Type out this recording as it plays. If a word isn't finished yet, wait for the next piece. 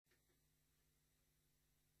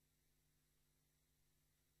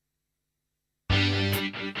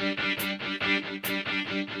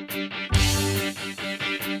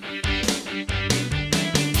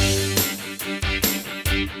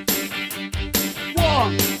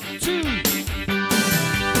1, 2.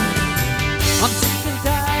 I'm sick and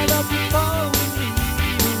tired of you following me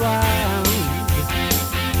around.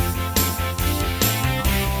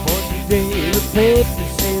 For today the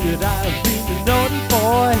papers say that I've been a naughty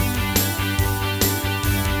boy.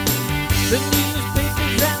 The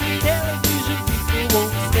newspapers and the television people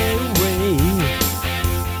won't stay away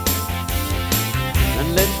and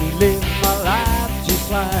let me live my life just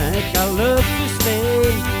like I love to stay.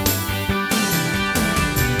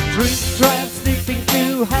 Drink, drive, sniffing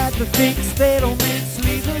too hard to fix, they don't make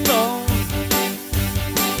sleep alone.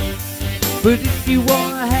 But if you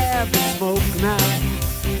wanna have a smoke now,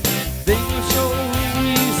 then you'll show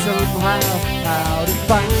me somehow how to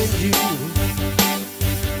find you.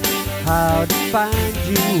 How to find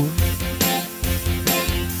you.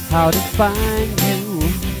 How to find you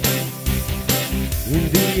in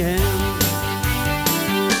the end.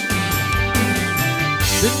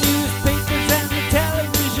 The newspapers and the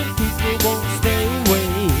television people won't stay away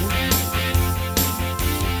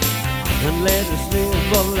and let us live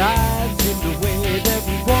our lives in the way that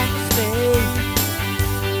we want to stay.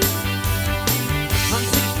 I'm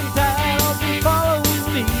sick and tired of you following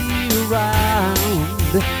me around.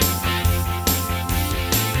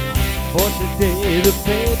 For today the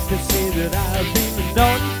papers say that I've been a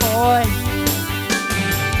naughty boy.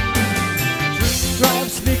 Drink, drive,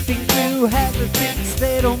 sniffing through habits,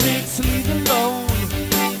 they don't make sleep alone.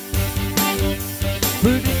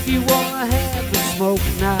 But if you wanna have a smoke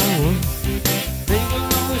now, then you'll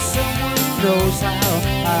know someone who knows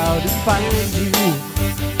how to find you.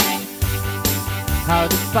 How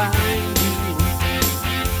to find you.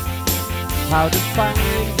 How to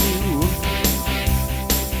find you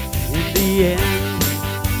in the end.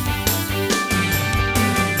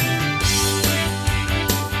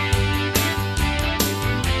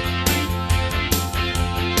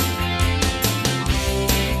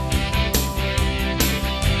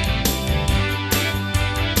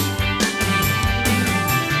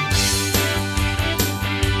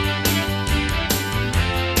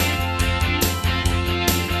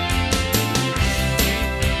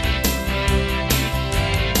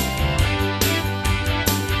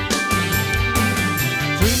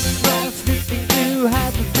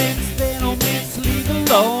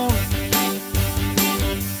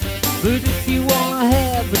 But if you wanna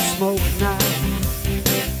have a smoke now,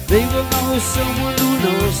 they will know someone who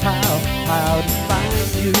knows how to find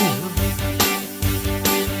you.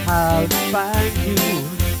 How to find you.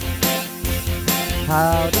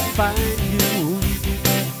 How to find you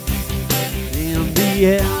in the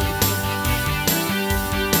end.